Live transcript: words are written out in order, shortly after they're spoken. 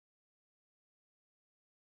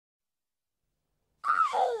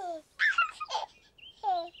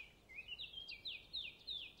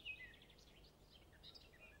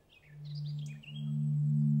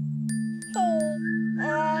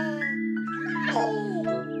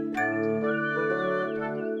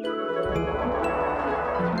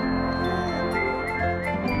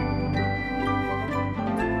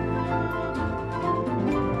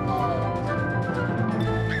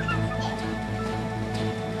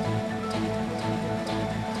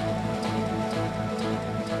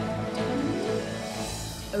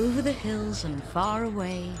Over the hills and far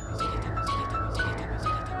away,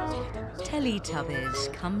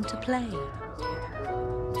 Teletubbies come to play.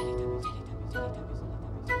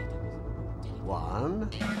 1,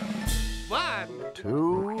 1,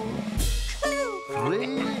 2,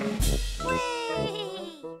 3,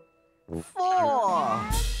 4.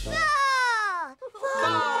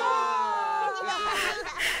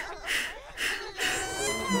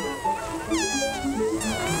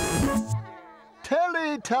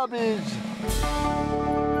 Teletubbies!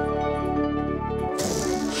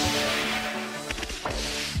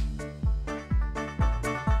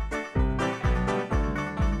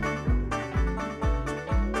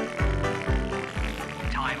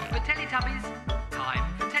 Time for Teletubbies. Time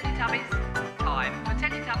for Teletubbies. Time for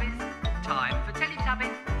Teletubbies. Time for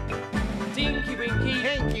Teletubbies. Tinky Winky,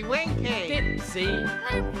 Tinky Winky, Dipsy,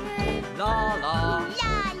 Laa-Laa,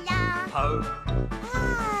 Laa-Laa. Po, Ah.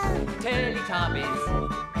 Teletubbies.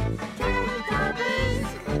 Teletubbies.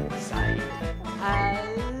 Say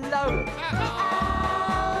hello.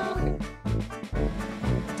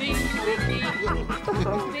 Tinky Winky,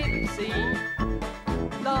 Dipsy,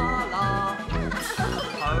 Laa-Laa,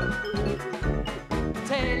 Po,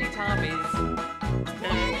 Teletubbies.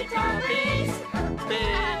 Teletubbies.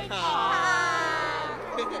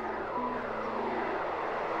 Big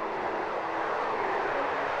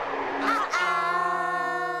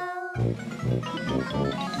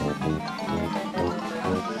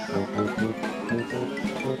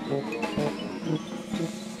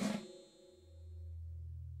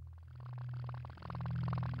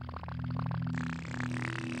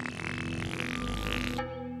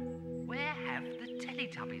Where have the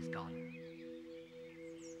Teletubbies gone?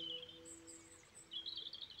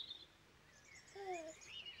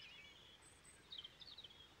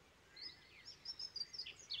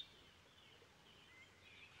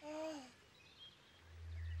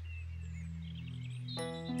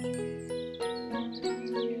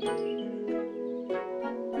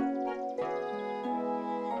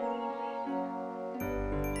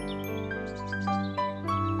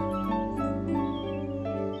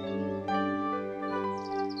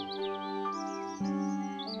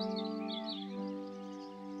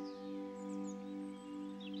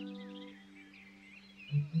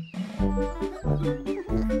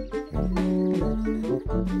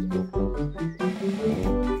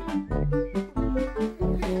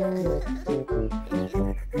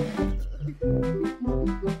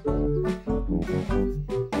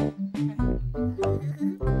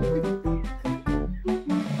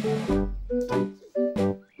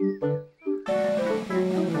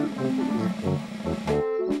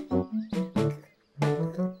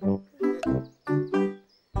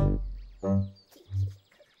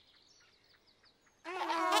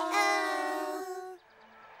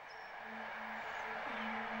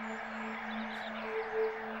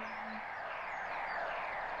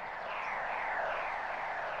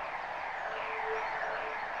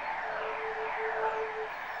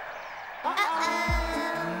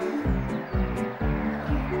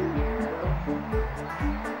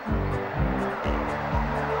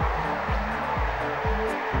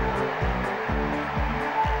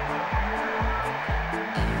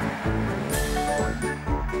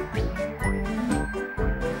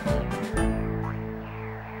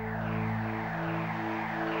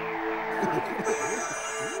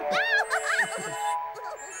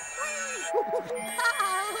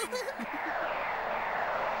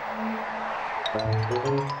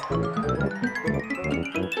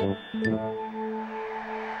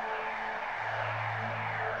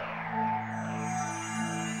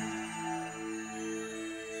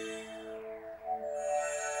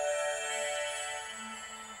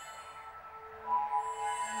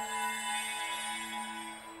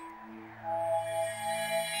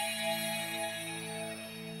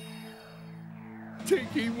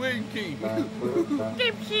 Tinky Winky.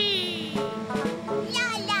 Dipsy.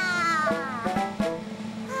 Laa-Laa.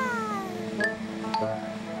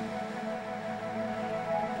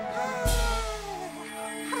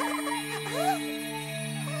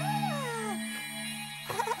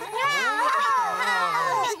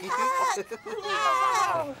 Hello,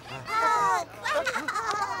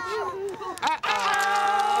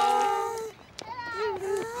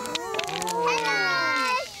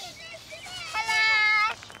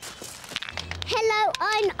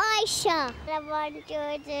 I'm Aisha. Hello, I'm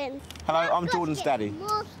Jordan. Hello, I'm Jordan's daddy.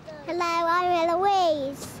 Hello, I'm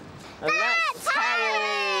Eloise. And that's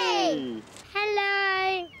Harry!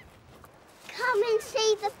 Hello. Come and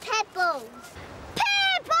see the Pebbles.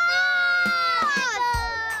 Pebbles!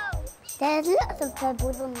 There's lots of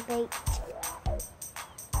pebbles on the beach.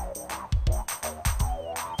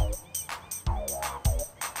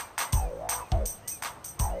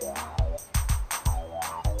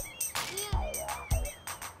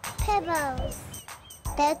 Pebbles.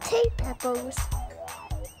 There are 2 pebbles.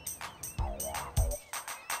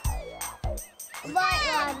 White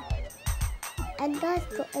one. And I've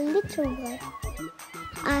got a little one.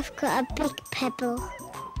 I've got a big pebble.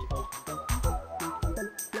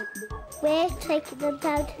 We're taking them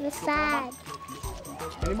down to the sand.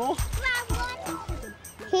 Any more?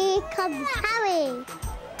 Here comes Harry.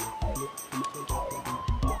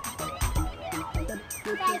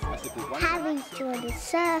 Harry's drawn a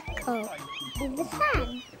circle in the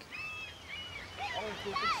sand.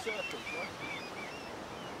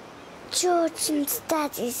 Jordan's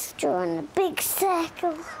daddy's drawn a big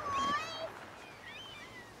circle.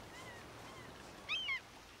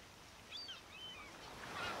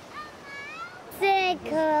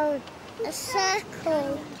 Circle, a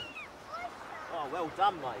circle. Oh, well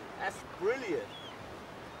done, mate. That's brilliant.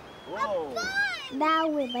 Whoa. Now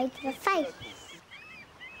we're making a face.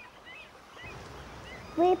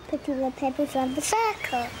 We're putting the pebbles on the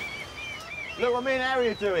circle. Look what me and Harry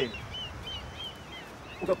are doing.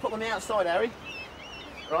 We've got to put them on the outside, Harry.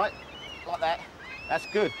 Right, like that. That's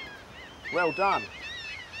good. Well done.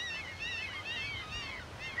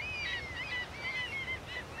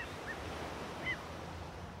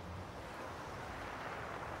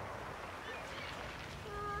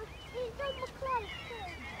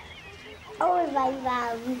 All the way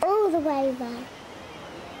round. All the way round.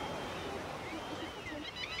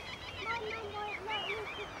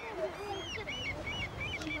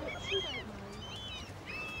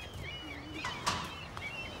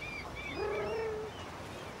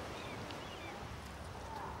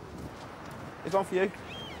 There's one for you.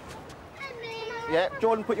 Yeah,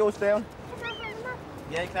 Jordan, put yours down.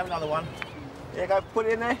 Yeah, you can have another one. Yeah, go, put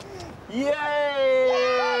it in there. Yay!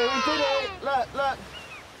 We did it! Look, look.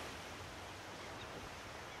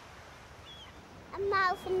 A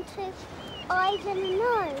mouth and 2 eyes and a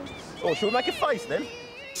nose. Oh, should we make a face then?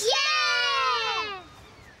 Yeah!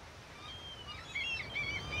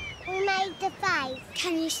 We made the face.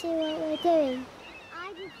 Can you see what we're doing?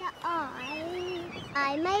 I did the eye.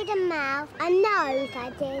 I made a mouth, a nose I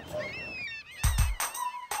did.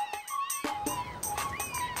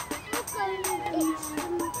 It's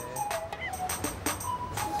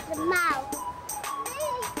the mouth.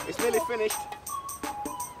 It's nearly finished.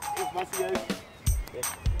 Here's one for you. Yeah.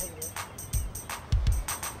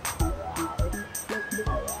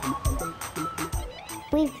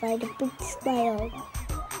 We've made a big smile.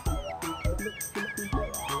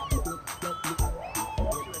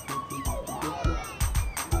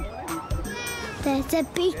 There's a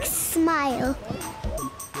big smile.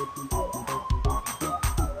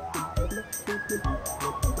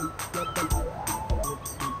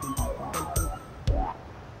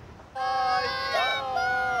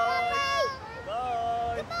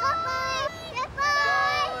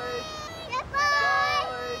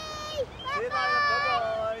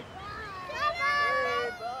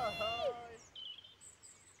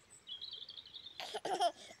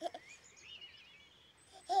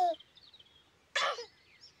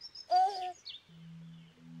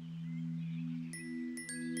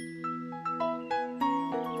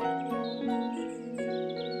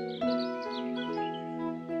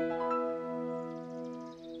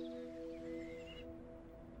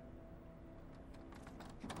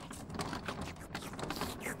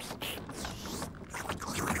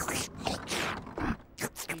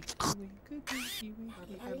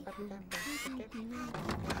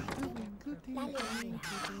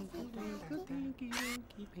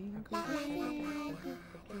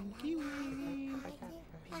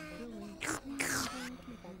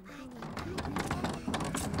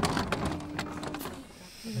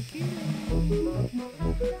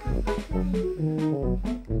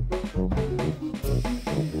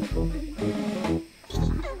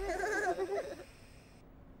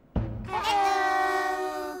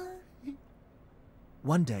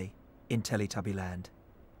 One day, in Teletubbyland,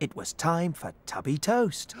 it was time for Tubby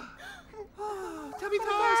Toast. Tubby Toast! Tubby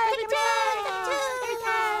Toast! Tubby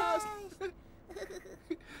Toast!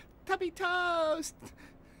 Tubby Toast!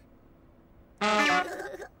 Tubby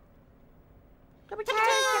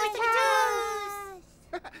Toast!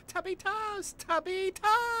 Tubby Toast! Tubby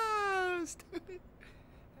Toast!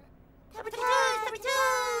 Tubby Toast! Tubby Toast!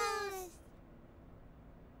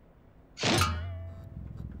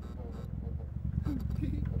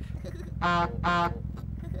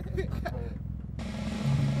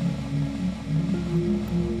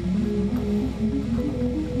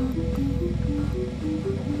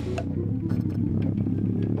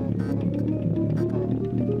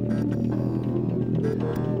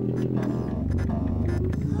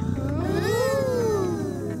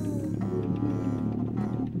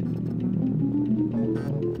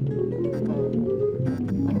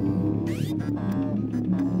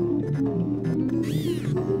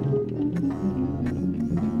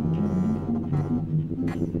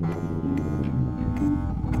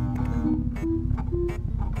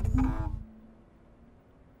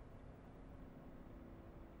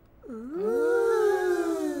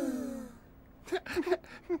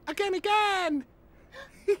 Again!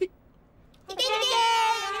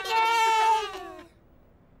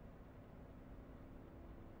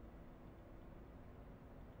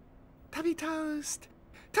 Tubby Toast!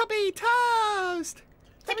 Tubby Toast!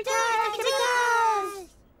 Tubby Toast! Tubby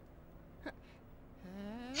Toast!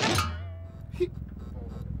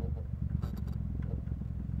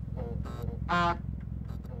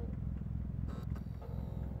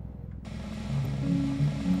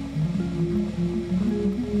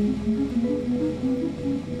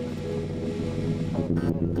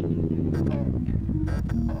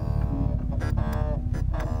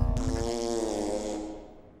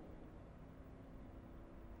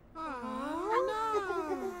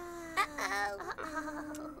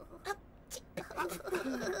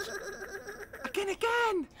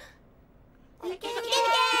 Again!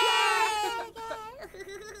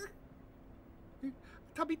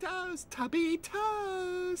 Tubby Toast! Tubby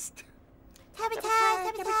Toast! Tubby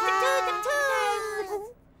Toast! Tubby Toast! Tubby Toast!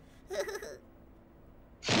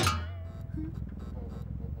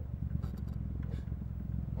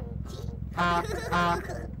 Tubby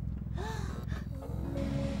Toast!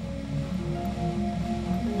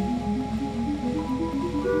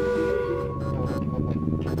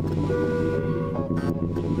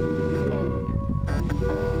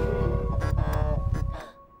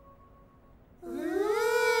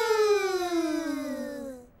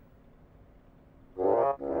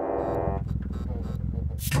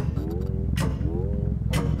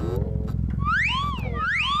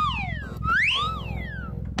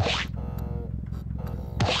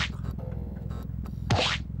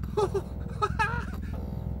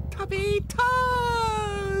 Tubby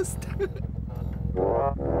Toast!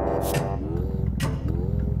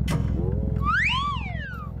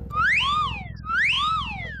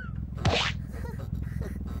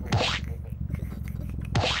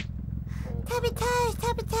 Tubby Toast! Tubby Toast!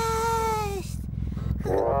 Tubby Toast!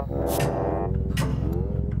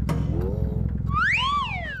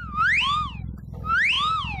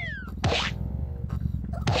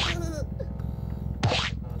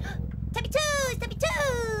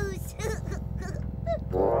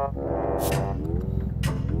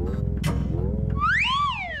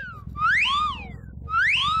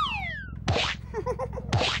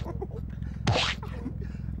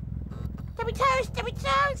 Tubby Toast! Tubby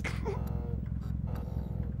Toast!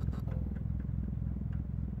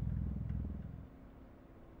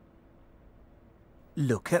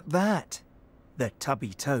 Look at that! The Tubby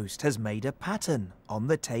Toast has made a pattern on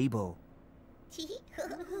the table.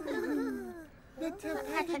 The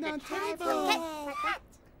pattern on table!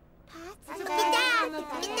 Pattern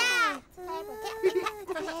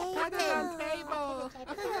Pattern on table!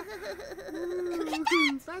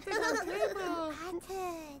 Pattern on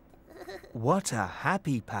table! What a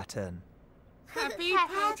happy pattern! Happy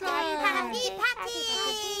pattern! Happy pattern!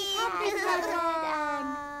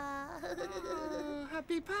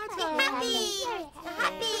 Happy pattern!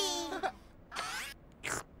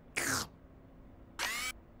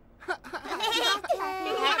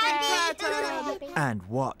 And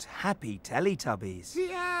what happy Teletubbies!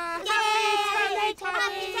 Yeah!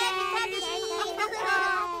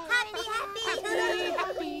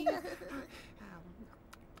 Happy!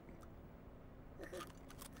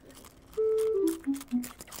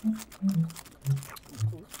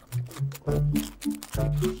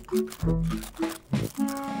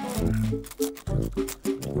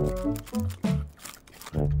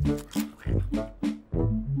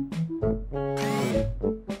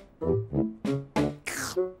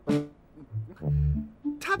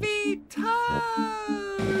 Tubby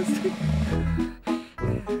Toast!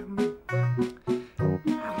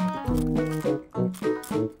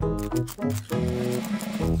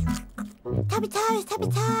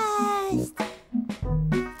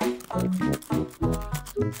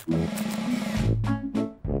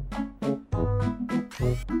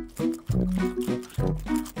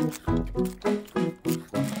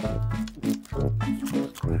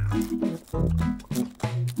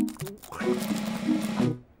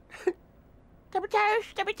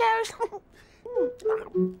 Tubby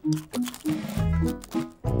Toast!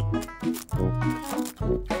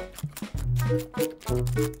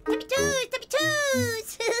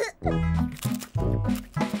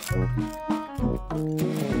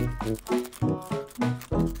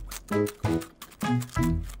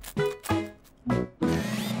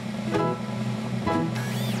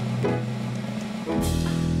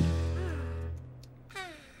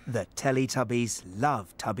 The Teletubbies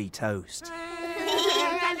love Tubby Toast.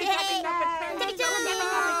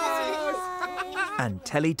 And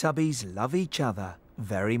Teletubbies love each other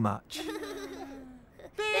very much.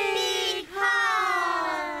 Big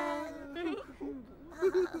hug!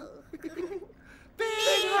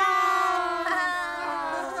 Big hug!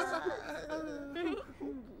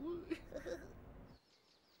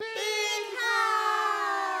 Big hug!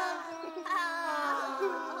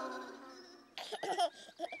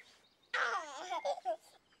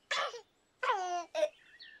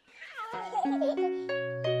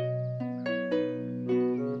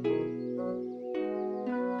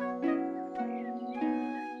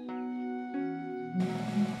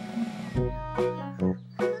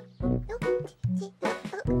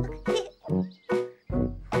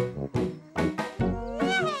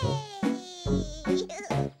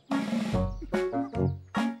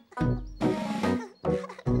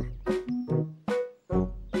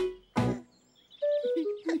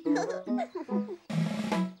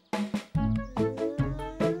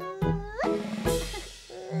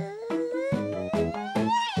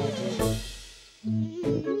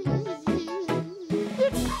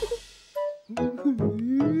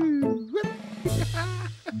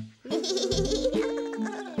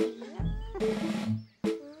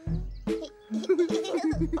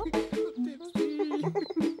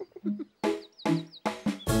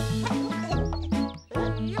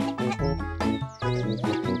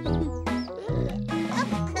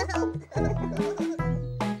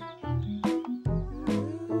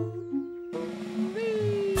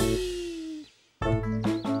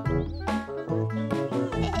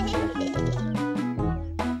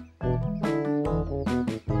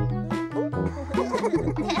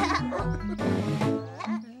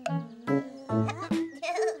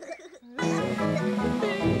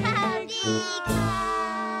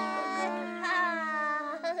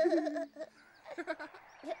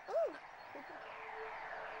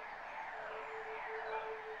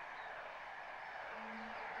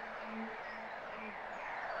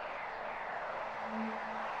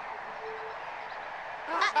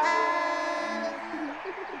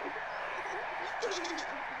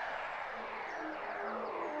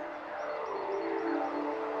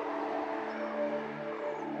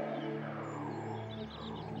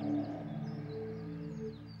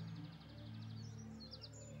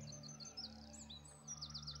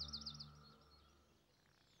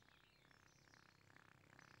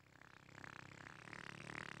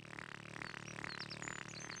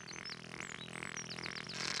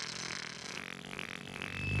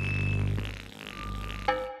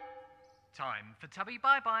 Time for Tubby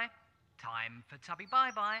bye-bye. Time for Tubby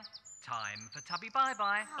bye-bye. Time for Tubby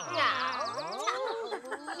bye-bye.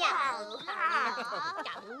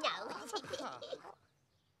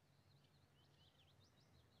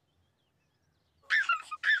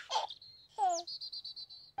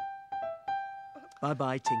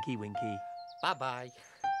 Bye-bye, Tinky Winky. Bye-bye.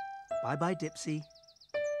 Bye-bye, Dipsy.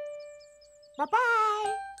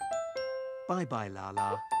 Bye-bye. Bye-bye,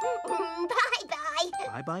 Laa-Laa. Bye-bye.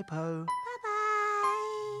 Bye-bye, Po.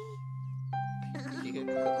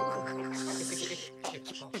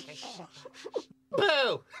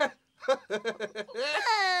 Boo!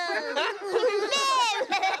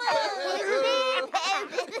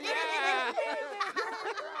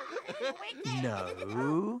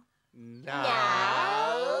 No. No.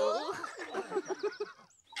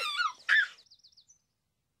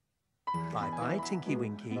 Bye-bye, Tinky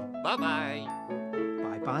Winky. Bye-bye.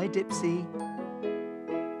 Bye-bye, Dipsy.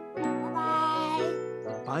 Bye-bye.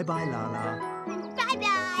 Bye-bye, Laa-Laa.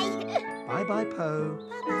 Bye-bye. Bye-bye, Po.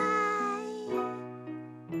 Bye-bye.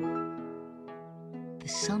 The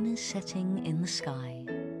sun is setting in the sky.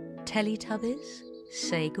 Teletubbies,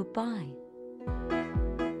 say goodbye.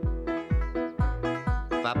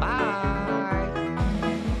 Bye-bye.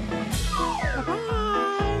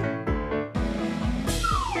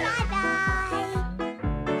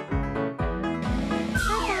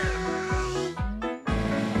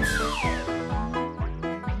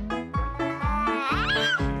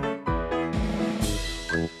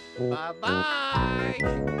 Bye-bye.